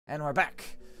And we're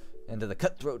back into the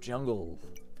cutthroat jungle.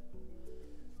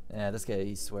 Yeah, this guy,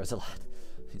 he swears a lot.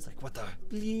 He's like, what the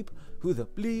bleep? Who the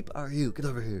bleep are you? Get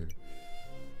over here.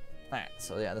 Alright,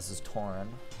 so yeah, this is Torun.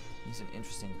 He's an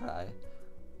interesting guy.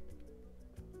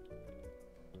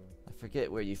 I forget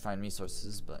where you find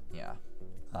resources, but yeah.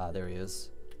 There he is.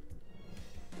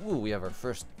 Ooh, we have our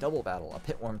first double battle. A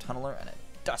Pitworm Tunneler and a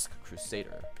Dusk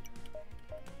Crusader.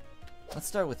 Let's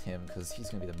start with him, because he's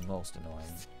going to be the most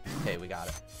annoying. Okay, we got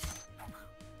it.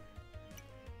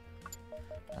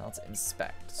 Now let's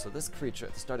inspect. So this creature,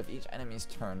 at the start of each enemy's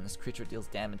turn, this creature deals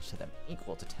damage to them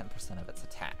equal to 10% of its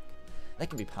attack. That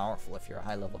can be powerful if you're a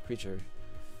high-level creature.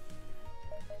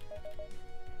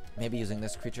 Maybe using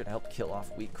this creature to help kill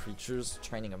off weak creatures,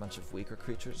 training a bunch of weaker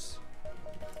creatures.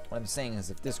 What I'm saying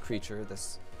is if this creature,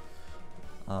 this...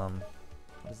 what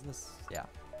is this? Yeah,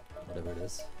 whatever it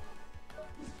is.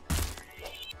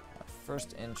 Our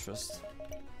first interest,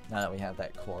 now that we have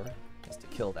that core, is to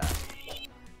kill that.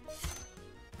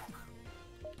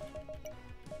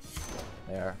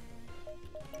 There.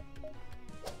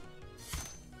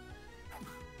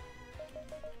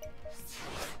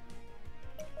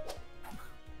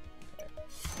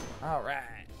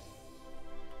 Alright.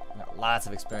 Got lots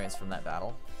of experience from that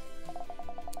battle.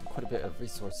 Quite a bit of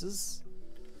resources.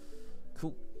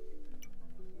 Cool.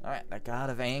 Alright, that God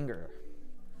of Anger.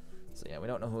 So yeah, we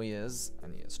don't know who he is,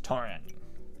 and he is Torun.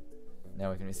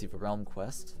 Now we can receive a realm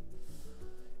quest.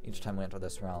 Each time we enter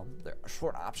this realm, there are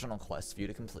short optional quests for you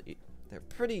to complete. They're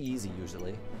pretty easy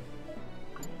usually.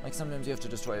 Like sometimes you have to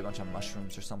destroy a bunch of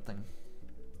mushrooms or something.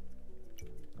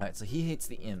 Alright, so he hates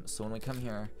the imps, so when we come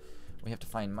here, we have to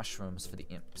find mushrooms for the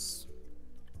imps.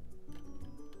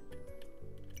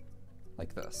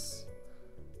 Like this.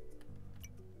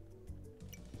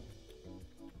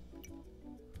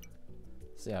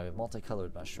 So yeah, we have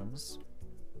multicolored mushrooms.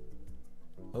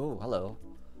 Oh, hello.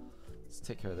 Let's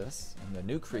take care of this. And the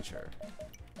new creature.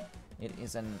 It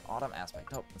is an autumn aspect.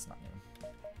 Oh, it's not new.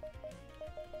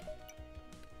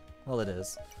 Well, it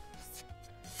is.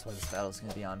 That's why this battle is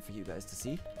going to be on for you guys to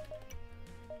see.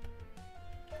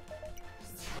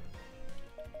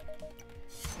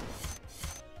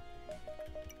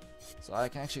 So I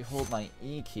can actually hold my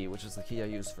E key, which is the key I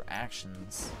use for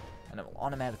actions, and it will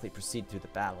automatically proceed through the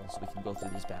battle, so we can go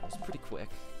through these battles pretty quick.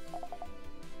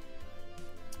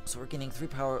 So we're getting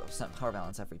 3% power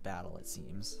balance every battle, it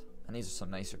seems. And these are some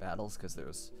nicer battles, because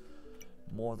there's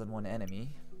more than one enemy.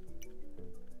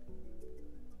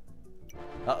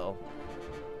 Uh-oh.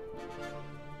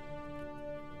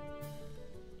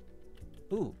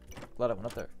 Ooh, glad I went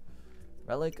up there.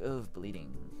 Relic of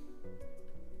Bleeding.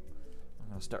 We're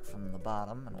going to start from the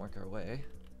bottom and work our way.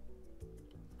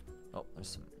 Oh, there's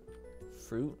some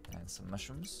fruit and some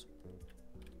mushrooms.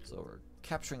 So we're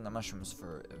capturing the mushrooms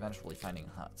for eventually finding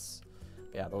huts.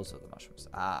 Yeah, those are the mushrooms.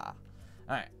 Ah.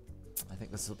 Alright. I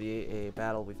think this will be a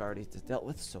battle we've already dealt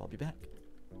with, so I'll be back.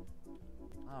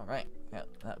 Alright. Yeah,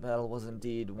 that battle was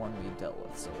indeed one we dealt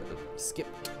with, so we skip.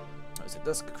 There's a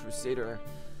Dusk Crusader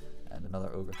and another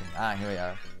ogre thing. Ah, here we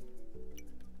are.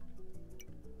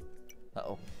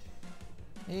 Uh-oh.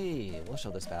 Hey, we'll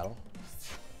show this battle.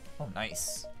 Oh,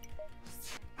 nice.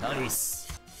 Nice!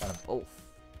 Got them both.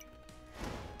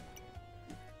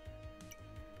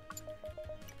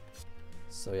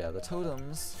 So yeah, the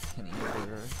totems can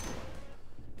either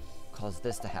cause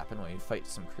this to happen when you fight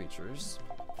some creatures.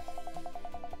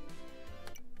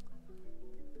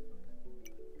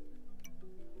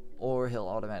 Or he'll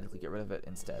automatically get rid of it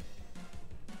instead.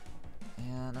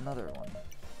 And another one.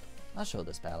 I'll show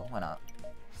this battle, why not?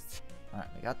 Alright,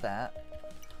 we got that.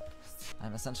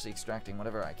 I'm essentially extracting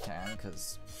whatever I can,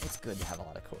 because it's good to have a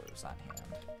lot of cores on hand.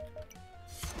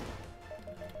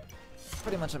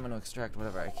 Pretty much I'm going to extract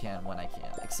whatever I can when I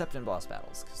can, except in boss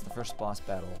battles, because the first boss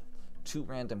battle, 2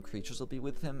 random creatures will be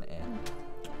with him, and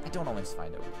I don't always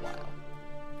find it worthwhile.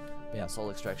 But yeah, Soul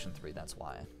Extraction 3, that's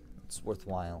why. It's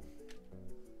worthwhile.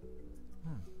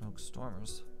 No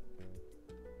Stormers.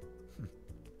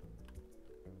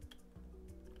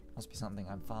 Must be something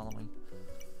I'm following.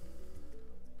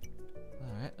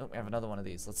 Alright, oh, we have another one of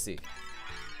these. Let's see.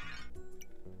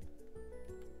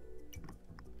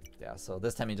 Yeah, so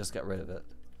this time he just got rid of it.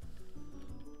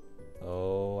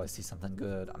 Oh, I see something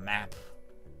good. A map.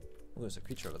 Oh, there's a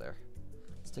creature over there.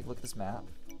 Let's take a look at this map.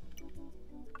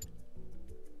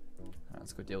 Alright,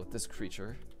 let's go deal with this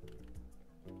creature.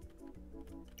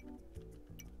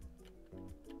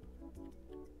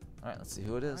 Alright, let's see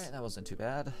who it is. Alright, that wasn't too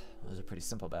bad. It was a pretty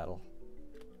simple battle.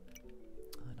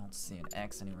 I don't see an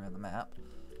X anywhere on the map.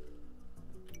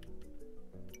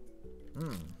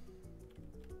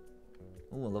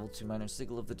 Ooh, a level 2 minor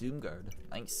Sigil of the Doomguard.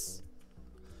 Nice.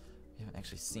 We haven't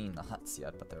actually seen the huts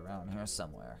yet, but they're around here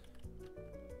somewhere.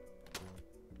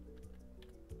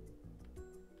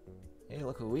 Hey,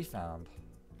 look who we found.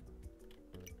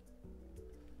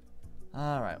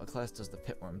 Alright, what class does the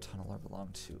pitworm tunneler belong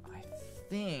to? I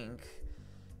think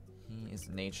he is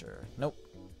nature. Nope.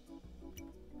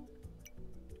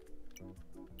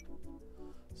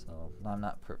 So, no, I'm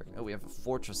not perfect. Oh, we have a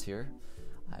fortress here.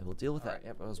 I will deal with that.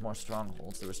 Yep, it was more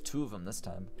strongholds. There was 2 of them this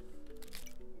time.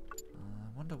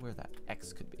 I wonder where that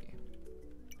X could be.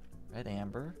 Red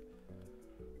amber.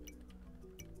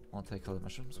 Multicolored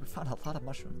mushrooms. We found a lot of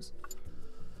mushrooms. Let's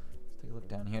take a look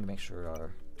down here to make sure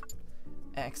our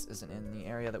X isn't in the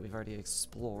area that we've already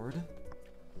explored.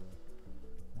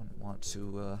 Wouldn't want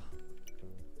to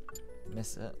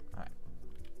miss it. Alright.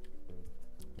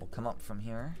 We'll come up from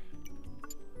here.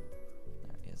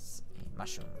 There is a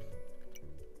mushroom.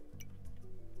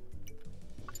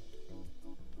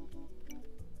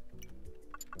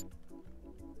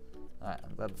 Alright,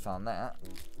 I'm glad we found that.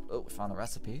 Oh, we found a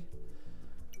recipe.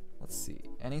 Let's see.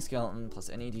 Any skeleton plus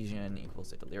any degen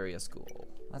equals a delirious ghoul.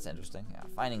 That's interesting. Yeah,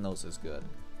 finding those is good.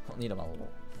 We'll need them a little.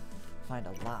 Find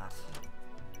a lot.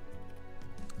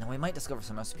 Now we might discover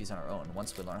some recipes on our own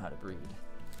once we learn how to breed.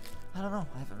 I don't know.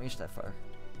 I haven't reached that far.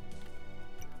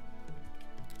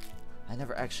 I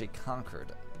never actually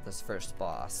conquered this first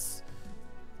boss.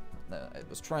 I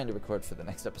was trying to record for the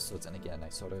next episodes, and again, I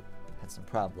sort of had some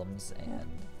problems,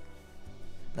 and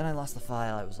then I lost the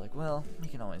file. I was like, well, we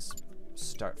can always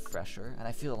start fresher, and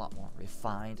I feel a lot more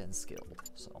refined and skilled,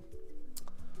 so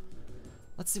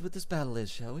let's see what this battle is,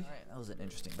 shall we? Alright, that was an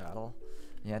interesting battle.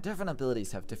 Yeah, different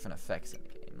abilities have different effects in the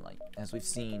game, like, as we've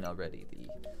seen already, the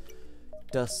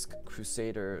Dusk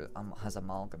Crusader has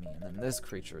Amalgamy, and then this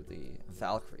creature, the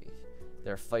Valkyrie,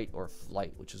 they're fight or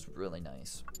flight, which is really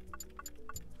nice.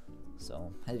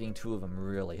 So, having 2 of them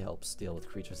really helps deal with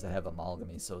creatures that have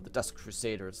Amalgamy, so the Dusk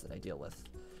Crusaders that I deal with,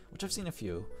 which I've seen a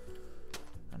few,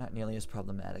 are not nearly as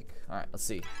problematic. Alright, let's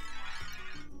see.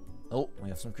 Oh, we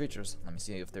have some creatures. Let me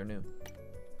see if they're new.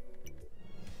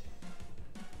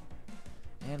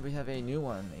 And we have a new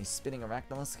one, a spitting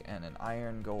arachnolisk and an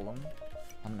iron golem.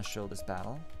 I'm going to show this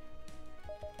battle.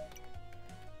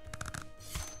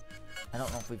 I don't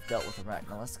know if we've dealt with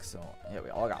arachnolisk, so yeah, we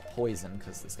all got poisoned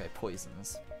because this guy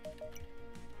poisons.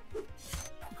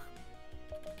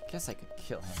 Guess I could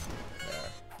kill him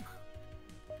there.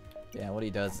 Yeah, what he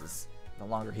does is, the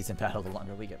longer he's in battle, the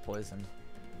longer we get poisoned.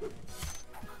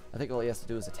 I think all he has to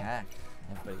do is attack,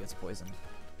 and everybody gets poisoned.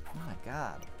 Oh my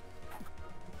god.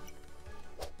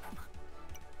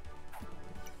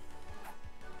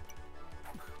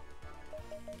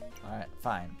 Alright,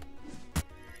 fine.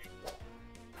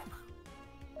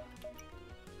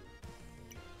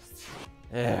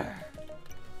 There.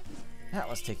 That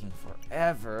was taking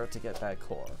forever to get that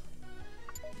core.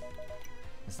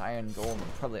 This iron golem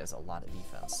probably has a lot of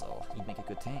defense, so he'd make a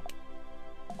good tank.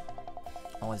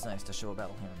 Always nice to show a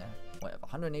battle here and there. We have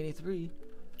 183.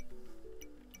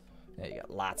 Yeah, you got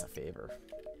lots of favor.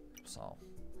 So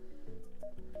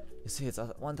you see, it's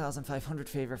a 1,500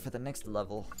 favor for the next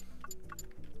level.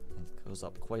 It goes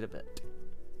up quite a bit.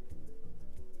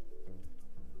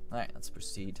 Alright, let's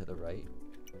proceed to the right.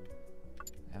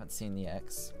 I haven't seen the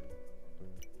X.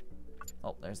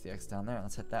 Oh, there's the X down there.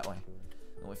 Let's head that way.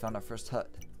 And we found our first hut.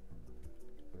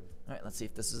 Alright, let's see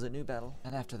if this is a new battle.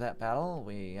 And after that battle,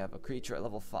 we have a creature at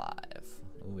level 5.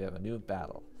 Ooh, we have a new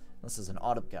battle. This is an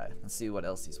autumn guy. Let's see what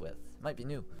else he's with. Might be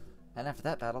new. And after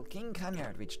that battle, King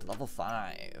Kanyard reached level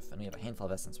 5. And we have a handful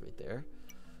of essence right there.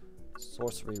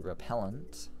 Sorcery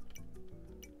repellent.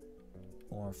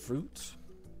 More fruit.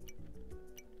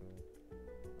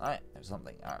 Alright, there's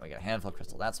something. Alright, we got a handful of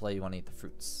crystal. That's why you want to eat the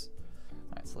fruits.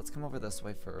 Alright, so let's come over this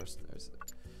way first.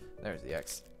 There's the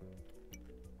X.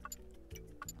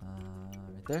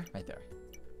 Right there? Right there.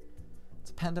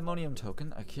 It's a pandemonium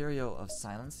token, a curio of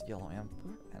silence, yellow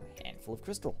amber, and a handful of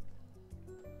crystal.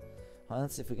 Well,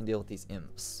 let's see if we can deal with these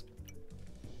imps.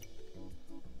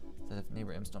 That if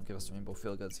neighbor imps don't give us rainbow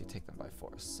feel goods, you take them by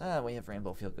force. We have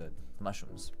rainbow feel good.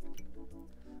 Mushrooms.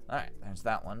 Alright, there's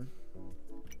that one.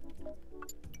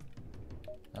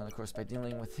 And of course, by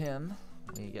dealing with him,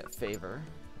 we get favor,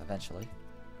 eventually.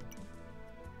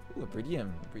 Ooh, a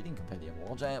breeding compendium.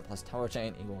 Wall giant plus tower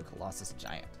giant equal colossus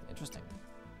giant. Interesting.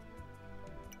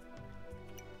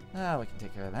 We can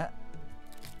take care of that.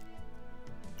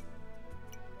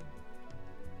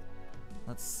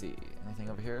 Let's see. Anything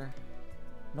over here?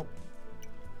 Nope.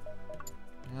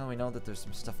 Well, we know that there's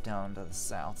some stuff down to the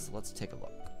south, so let's take a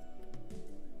look.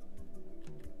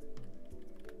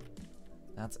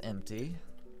 That's empty.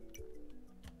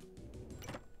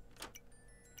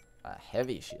 A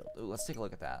heavy shield. Ooh, let's take a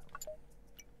look at that.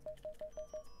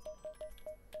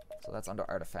 So that's under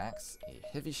artifacts. A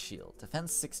heavy shield.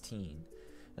 Defense 16.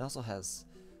 It also has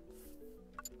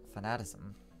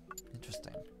fanatism.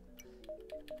 Interesting.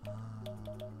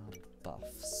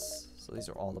 Buffs. So these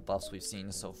are all the buffs we've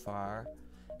seen so far.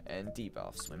 And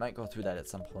debuffs. We might go through that at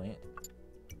some point.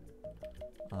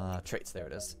 Traits, there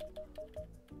it is.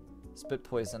 Spit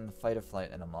poison, fight or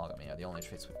flight, and amalgamy are the only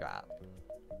traits we've got.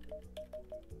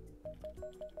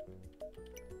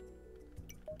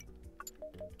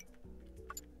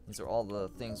 These are all the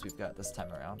things we've got this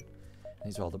time around.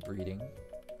 These are all the breeding.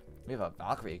 We have a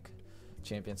Valkyrie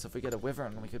champion, so if we get a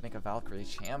Wyvern, we could make a Valkyrie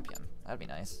champion. That'd be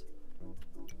nice.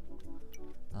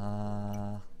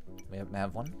 We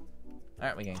have one.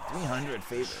 Alright, we gain 300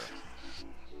 favor.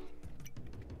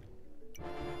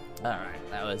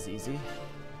 Alright, that was easy.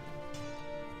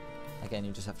 Again,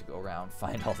 you just have to go around,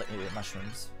 find all the idiot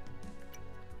mushrooms.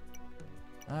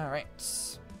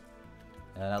 Alright.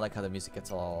 And I like how the music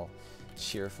gets all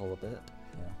cheerful a bit.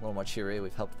 Yeah, a little more cheery.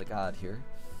 We've helped the god here.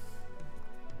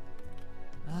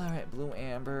 Alright, blue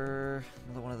amber.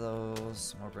 Another one of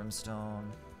those. More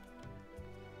brimstone.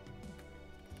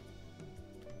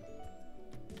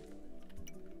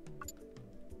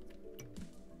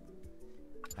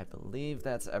 I believe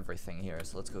that's everything here.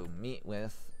 So let's go meet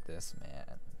with this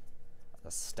man.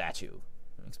 The statue.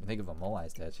 It makes me think of a Moai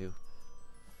statue.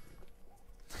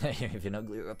 If you're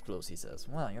uglier up close, he says.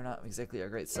 Well, you're not exactly a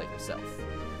great sight yourself.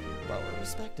 Well, we're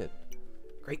respected.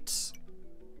 Great.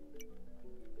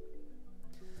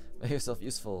 Make yourself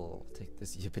useful. Take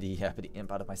this yippity-yappity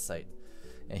imp out of my sight.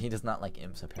 And he does not like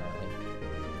imps, apparently.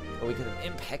 But we could have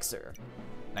imp hexer.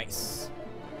 Nice.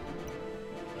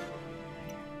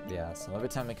 Yeah, so every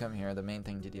time we come here, the main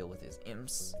thing to deal with is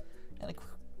imps. And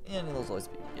there'll always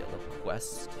be a little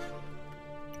quest.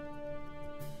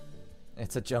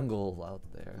 It's a jungle out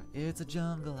there. It's a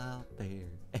jungle out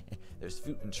there. There's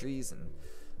fruit and trees and,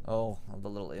 oh, all the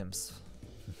little imps.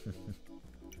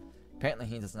 Apparently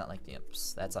he does not like the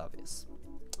imps. That's obvious.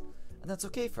 And that's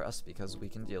okay for us because we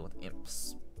can deal with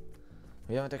imps.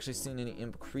 We haven't actually seen any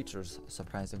imp creatures,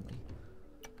 surprisingly.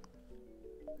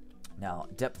 Now,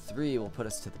 depth 3 will put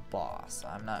us to the boss.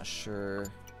 I'm not sure.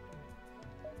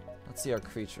 Let's see our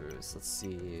creatures. Let's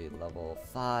see, level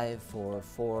 5, 4,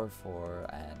 4, 4,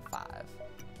 and 5.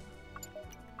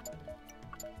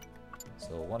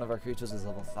 So one of our creatures is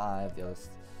level 5, the other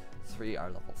 3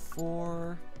 are level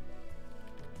 4.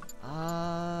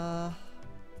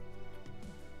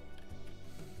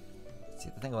 See,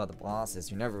 the thing about the boss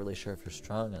is you're never really sure if you're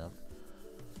strong enough.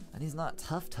 And he's not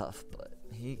tough, but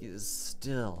he is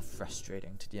still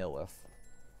frustrating to deal with.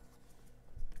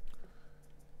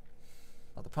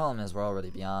 Well, the problem is we're already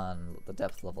beyond the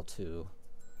depth level 2.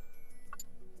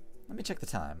 Let me check the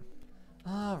time.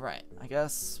 Alright, I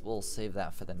guess we'll save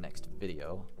that for the next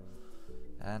video.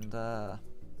 And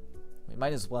we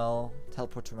might as well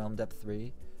teleport to Realm Depth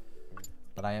 3.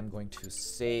 But I am going to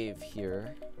save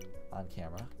here on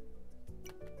camera.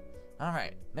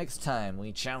 Alright, next time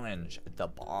we challenge the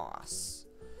boss.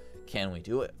 Can we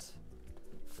do it?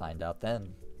 Find out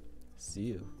then. See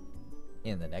you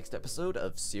in the next episode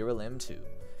of Siralim 2.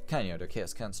 Kind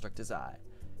Chaos Construct is I.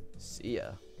 See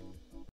ya.